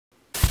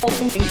Hey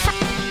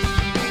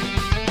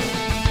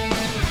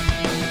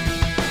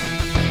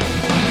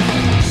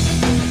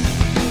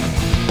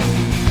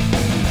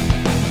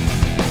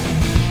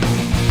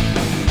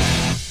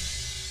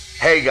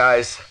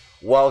guys,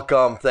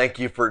 welcome. Thank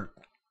you for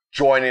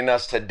joining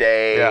us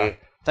today. Yeah,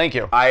 thank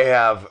you. I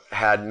have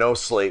had no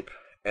sleep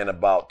in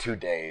about 2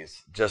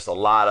 days. Just a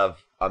lot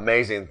of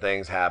amazing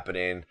things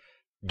happening,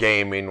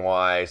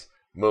 gaming-wise,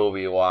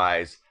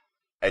 movie-wise.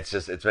 It's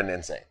been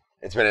insane.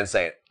 It's been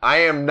insane. I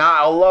am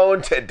not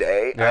alone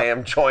today. Yep. I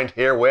am joined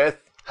here with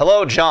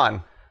Hello,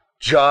 John.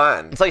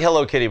 John. It's like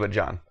Hello Kitty, but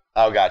John.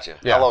 Oh, gotcha.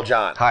 Yeah. Hello,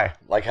 John. Hi.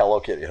 Like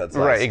Hello Kitty. That's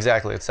nice. Right,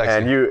 exactly. It's sexy.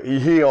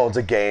 And he owns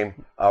a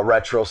game, a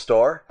retro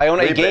store. I own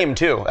a game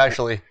too,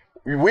 actually.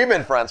 We've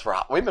been friends for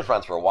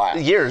a while.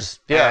 Years.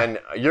 Yeah. And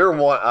you're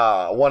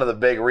one of the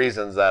big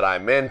reasons that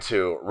I'm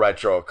into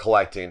retro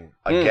collecting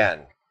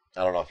again.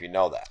 I don't know if you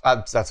know that.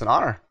 That's an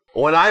honor.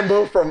 When I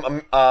moved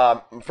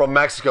from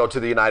Mexico to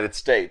the United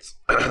States,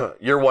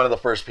 you're one of the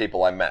first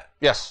people I met.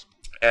 Yes.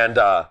 And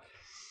I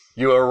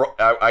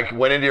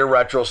went into your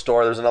retro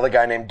store. There's another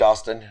guy named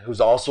Dustin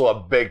who's also a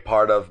big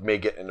part of me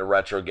getting into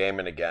retro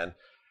gaming again.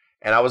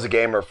 And I was a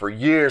gamer for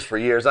years.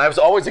 And I was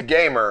always a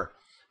gamer,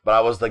 but I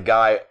was the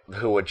guy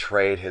who would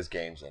trade his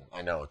games in.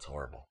 I know, it's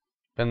horrible.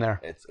 Been there.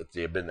 It's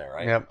you've been there,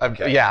 right? Yep.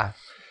 Okay. Yeah.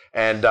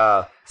 And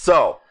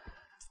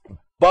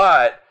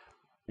but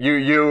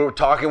you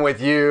talking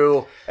with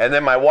you, and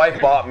then my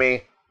wife bought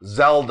me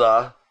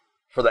Zelda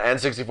for the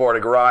N64 at a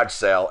garage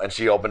sale, and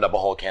she opened up a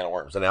whole can of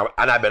worms, and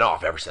I've been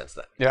off ever since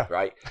then. Yeah.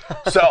 Right.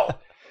 So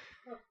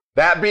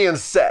that being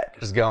said,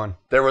 Just going.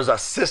 there was a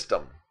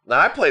system.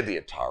 Now I played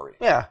the Atari.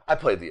 Yeah. I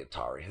played the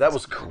Atari. That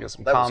was cool. Get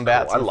some That was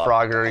combat, cool. I some loved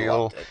Frogger, it. I your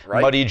loved little it,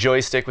 right? muddy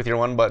joystick with your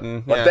one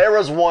button. But Yeah. there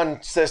was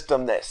one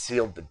system that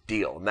sealed the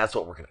deal, and that's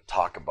what we're going to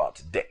talk about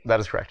today. That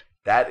is correct.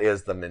 That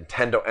is the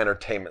Nintendo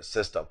Entertainment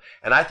System.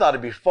 And I thought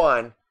it'd be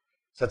fun,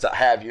 since I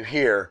have you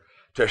here,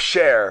 to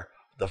share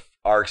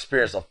our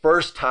experience. The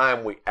first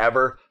time we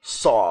ever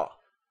saw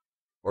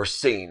or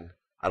seen,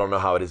 I don't know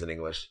how it is in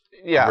English.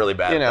 Yeah. I'm really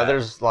bad You at know, that.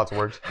 there's lots of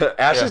words.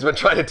 Ashley's been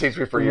trying to teach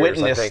me for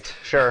years, I think. Witnessed.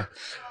 Sure.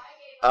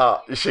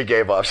 She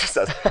gave up, she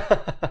says.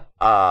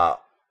 Well,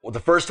 the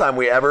first time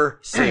we ever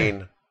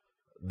seen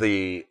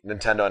the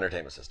Nintendo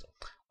Entertainment System.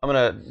 I'm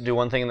going to do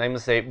one thing, and I'm going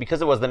to say,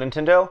 because it was the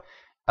Nintendo,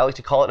 I like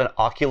to call it an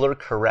ocular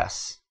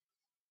caress.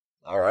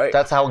 All right.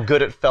 That's how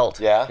good it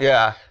felt. Yeah?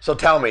 Yeah. So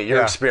tell me your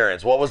Yeah.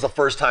 experience. What was the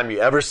first time you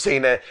ever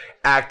seen it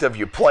active?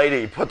 You played it,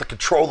 you put the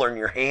controller in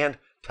your hand.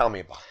 Tell me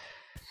about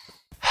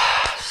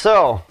it.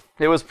 So,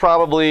 it was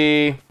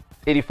probably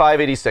 85,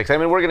 86. I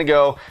mean, we're going to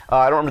go,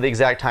 I don't remember the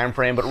exact time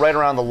frame, but right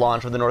around the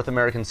launch of the North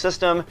American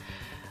system.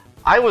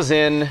 I was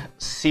in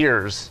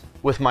Sears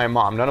with my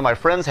mom. None of my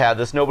friends had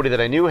this. Nobody that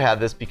I knew had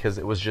this because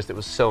it was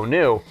so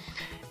new.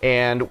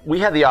 And we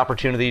had the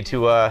opportunity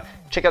to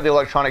check out the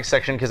electronics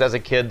section because as a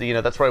kid, you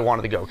know, that's where I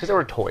wanted to go because there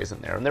were toys in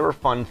there and there were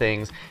fun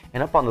things.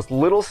 And up on this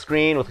little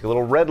screen with like a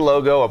little red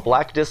logo, a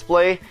black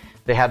display,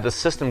 they had this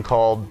system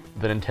called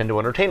the Nintendo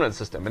Entertainment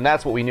System. And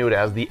that's what we knew it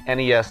as, the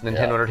NES,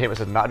 Nintendo Entertainment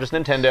System. Not just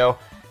Nintendo,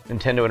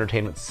 Nintendo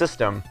Entertainment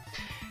System.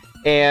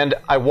 And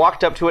I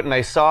walked up to it and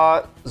I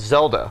saw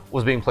Zelda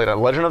was being played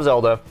on, Legend of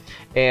Zelda.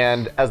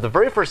 And as the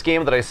very first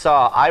game that I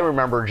saw, I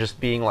remember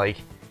just being like,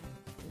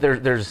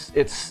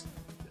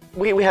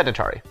 we had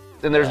Atari,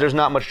 and there's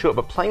not much to it,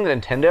 but playing the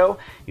Nintendo,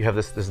 you have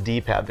this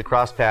D-pad, the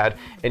cross pad,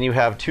 and you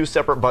have two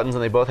separate buttons,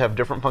 and they both have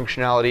different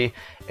functionality,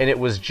 and it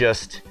was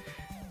just,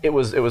 it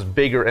was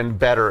bigger and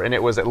better, and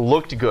it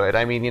looked good.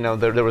 I mean, you know,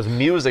 there was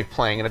music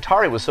playing, and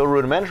Atari was so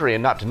rudimentary,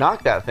 and not to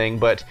knock that thing,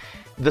 but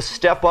the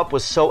step up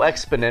was so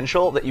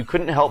exponential that you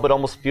couldn't help but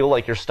almost feel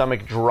like your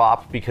stomach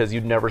dropped because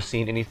you'd never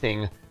seen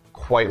anything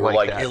quite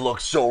like that. It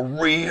looks so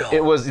real.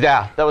 It was,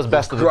 yeah, that was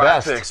best of the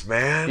best. Graphics,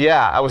 man.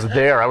 Yeah, I was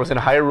there. I was in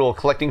Hyrule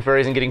collecting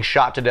fairies and getting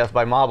shot to death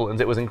by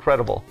moblins. It was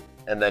incredible.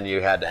 And then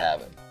you had to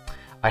have it.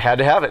 I had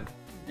to have it.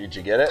 Did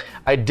you get it?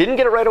 I didn't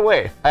get it right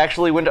away. I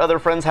actually went to other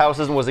friends'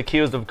 houses and was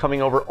accused of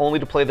coming over only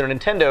to play their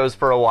Nintendos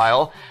for a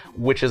while,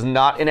 which is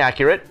not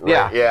inaccurate.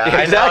 Right.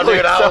 Yeah, exactly. I know,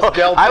 dude, I was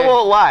guilty. I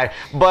won't lie.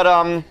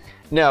 But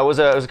no, it was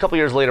a couple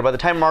years later. By the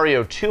time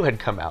Mario 2 had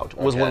come out,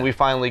 was when we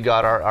finally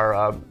got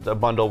our the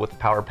bundle with the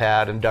Power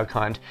Pad and Duck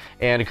Hunt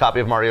and a copy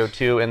of Mario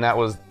 2, and that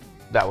was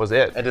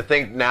it. And to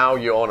think now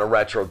you own a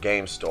retro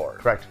game store.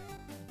 Correct.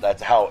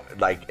 That's how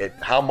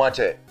much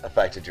it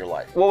affected your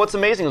life. Well, what's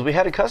amazing is we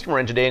had a customer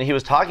in today, and he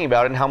was talking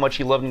about it and how much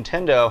he loved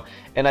Nintendo.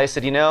 And I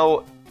said, you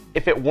know,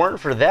 if it weren't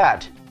for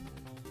that,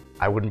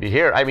 I wouldn't be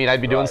here. I mean,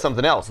 I'd be doing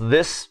something else.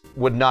 This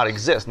would not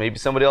exist. Maybe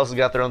somebody else has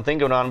got their own thing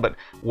going on, but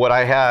what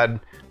I had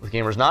with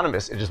Gamers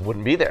Anonymous, it just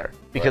wouldn't be there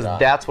because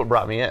that's what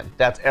brought me in.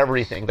 That's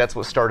everything. That's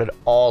what started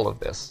all of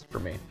this for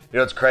me. You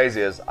know what's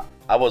crazy is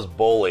I was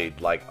bullied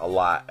like a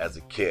lot as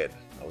a kid.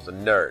 I was a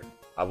nerd.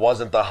 I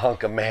wasn't the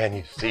hunk of man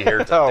you see here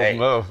today,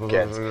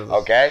 kids.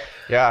 Okay?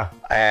 Yeah.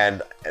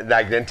 And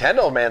like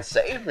Nintendo, man,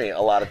 saved me a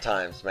lot of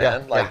times,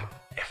 man.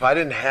 If I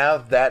didn't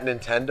have that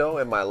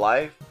Nintendo in my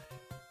life,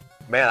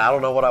 man, I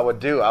don't know what I would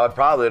do. I would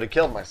probably have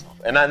killed myself.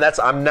 And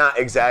I'm not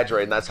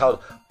exaggerating. That's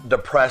how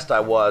depressed I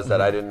was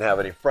that I didn't have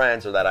any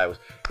friends or that I was,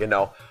 you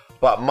know.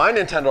 But my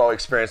Nintendo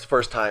experience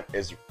first time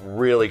is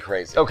really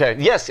crazy. Okay.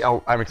 Yes.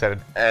 Oh, I'm excited.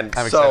 And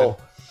I'm so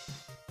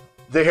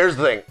here's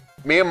the thing.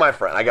 Me and my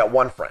friend, I got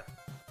one friend.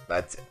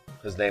 That's it.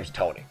 His name's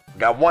Tony.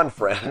 Got one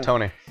friend.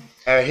 Tony.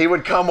 And he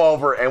would come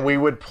over and we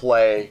would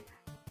play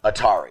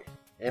Atari.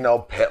 You know,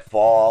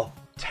 Pitfall,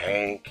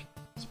 Tank,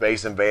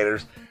 Space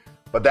Invaders.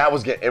 But it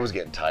was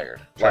getting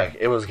tired. Sure. Like,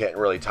 it was getting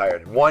really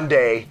tired. One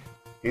day,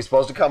 he's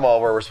supposed to come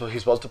over.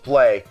 He's supposed to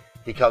play.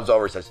 He comes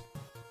over and says,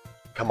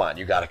 "Come on,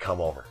 you got to come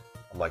over."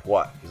 I'm like,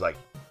 "What?" He's like,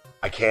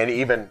 I can't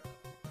even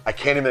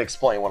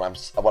explain what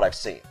I've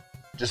seen.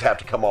 Just have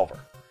to come over."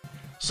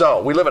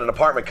 So we live in an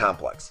apartment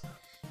complex,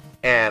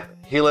 and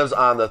he lives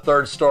on the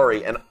 3rd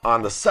story, and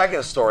on the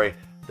 2nd story,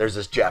 there's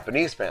this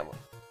Japanese family.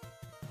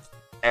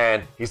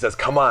 And he says,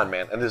 "Come on,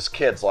 man." And this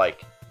kid's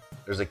like,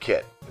 there's a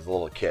kid. He's a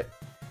little kid.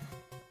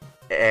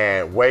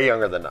 And way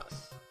younger than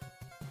us.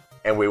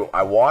 And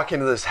I walk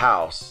into this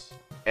house,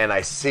 and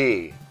I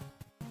see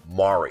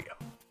Mario,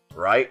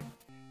 right?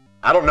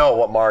 I don't know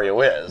what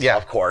Mario is,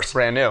 of course.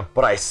 Brand new.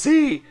 But I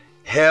see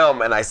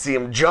him, and I see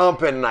him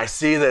jumping, and I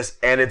see this,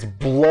 and it's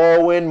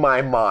blowing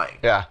my mind.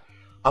 Yeah.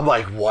 I'm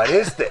like, what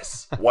is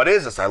this? What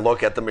is this? I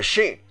look at the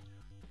machine.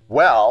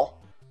 Well,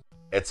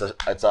 it's a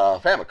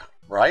Famicom,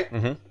 right?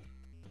 Mm-hmm.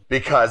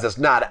 Because it's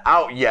not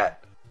out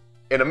yet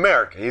in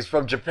America. He's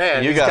from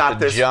Japan. He's got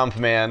this jump,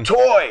 man.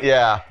 Toy.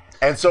 Yeah.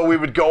 And so we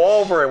would go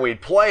over and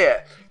we'd play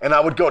it, and I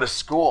would go to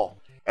school,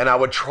 and I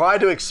would try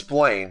to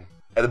explain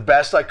the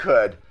best I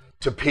could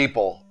to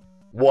people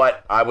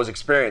what I was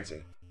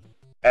experiencing.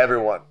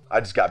 I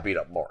just got beat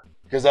up more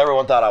because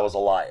everyone thought I was a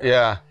liar.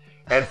 Yeah.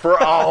 And for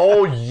a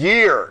whole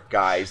year,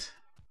 guys,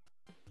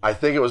 I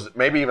think it was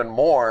maybe even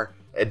more,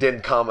 it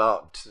didn't come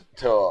out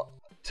to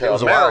It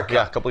was America. a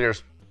while. Yeah, a couple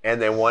years. And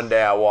then one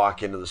day I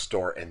walk into the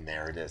store, and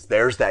there it is.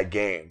 There's that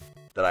game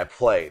that I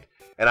played.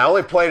 And I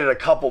only played it a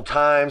couple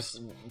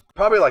times,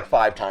 probably like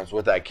 5 times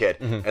with that kid.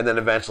 Mm-hmm. And then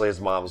eventually his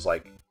mom was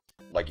like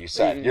you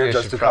said, "You're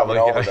just coming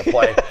over to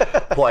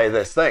play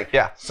this thing."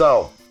 Yeah.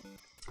 So,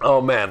 oh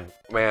man,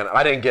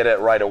 I didn't get it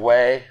right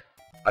away.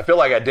 I feel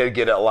like I did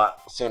get it a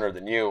lot sooner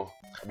than you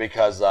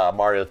because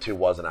Mario 2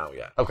 wasn't out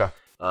yet. Okay.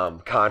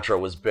 Contra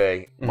was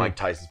big, Mike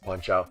Tyson's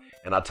Punch-Out.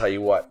 And I'll tell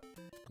you what,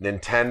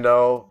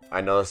 Nintendo,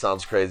 I know this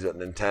sounds crazy, but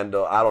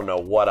Nintendo, I don't know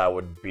what I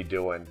would be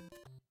doing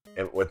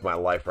with my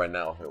life right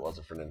now if it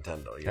wasn't for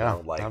Nintendo. You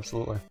know, like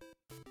absolutely.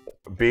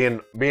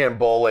 Being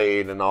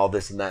bullied and all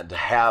this and that, to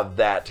have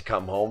that to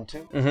come home to.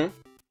 Mm-hmm.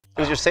 It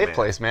was your safe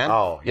place, man.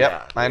 Oh, yep,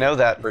 yeah. I know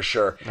that. For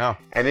sure. No.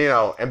 And, you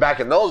know, and back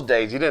in those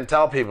days, you didn't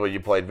tell people you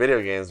played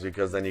video games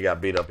because then you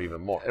got beat up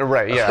even more.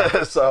 Right,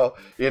 yeah. So,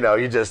 you know,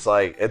 you just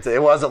like,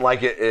 it wasn't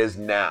like it is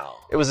now.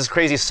 It was this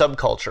crazy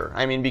subculture.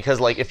 I mean, because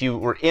like if you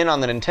were in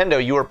on the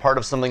Nintendo, you were part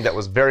of something that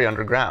was very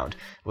underground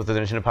with the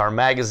Nintendo Power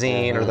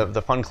magazine or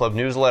the Fun Club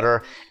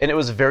newsletter, and it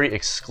was very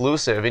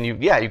exclusive. And you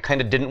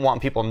kind of didn't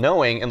want people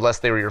knowing unless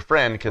they were your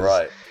friend.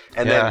 Right.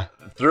 And then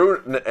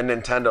through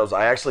Nintendo's,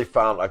 I actually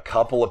found a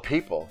couple of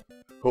people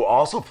who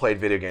also played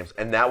video games,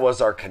 and that was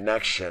our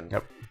connection.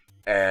 Yep.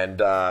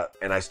 And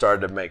I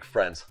started to make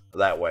friends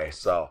that way.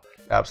 So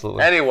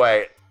absolutely.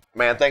 Anyway,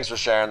 man, thanks for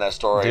sharing that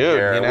story. Dude,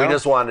 here. you know? We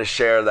just wanted to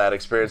share that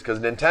experience because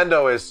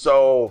Nintendo is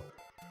so,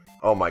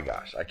 oh my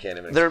gosh, I can't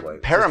even explain. They're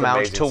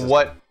paramount to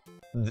what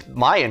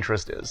my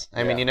interest is.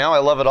 I mean, you know, I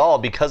love it all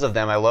because of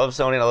them. I love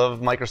Sony, I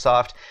love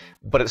Microsoft,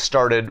 but it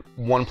started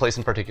one place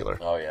in particular.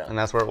 Oh yeah. And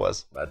that's where it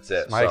was. That's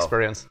it. My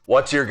experience.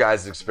 What's your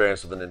guys'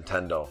 experience with the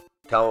Nintendo?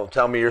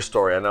 Tell me your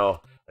story. I know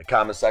the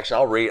comment section.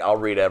 I'll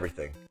read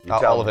everything. You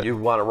all of it. You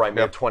want to write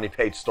me a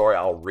 20-page story,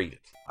 I'll read it.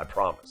 I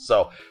promise.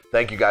 So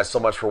thank you guys so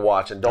much for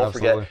watching. Don't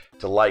forget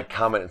to like,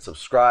 comment, and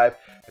subscribe.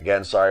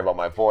 Again, sorry about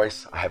my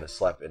voice. I haven't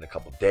slept in a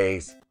couple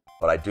days,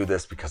 but I do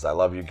this because I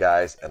love you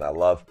guys and I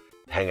love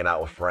hanging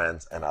out with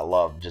friends and I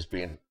love just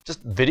being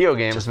video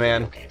games,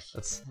 man. Video games.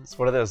 That's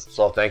what it is.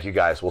 So thank you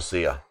guys. We'll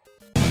see ya.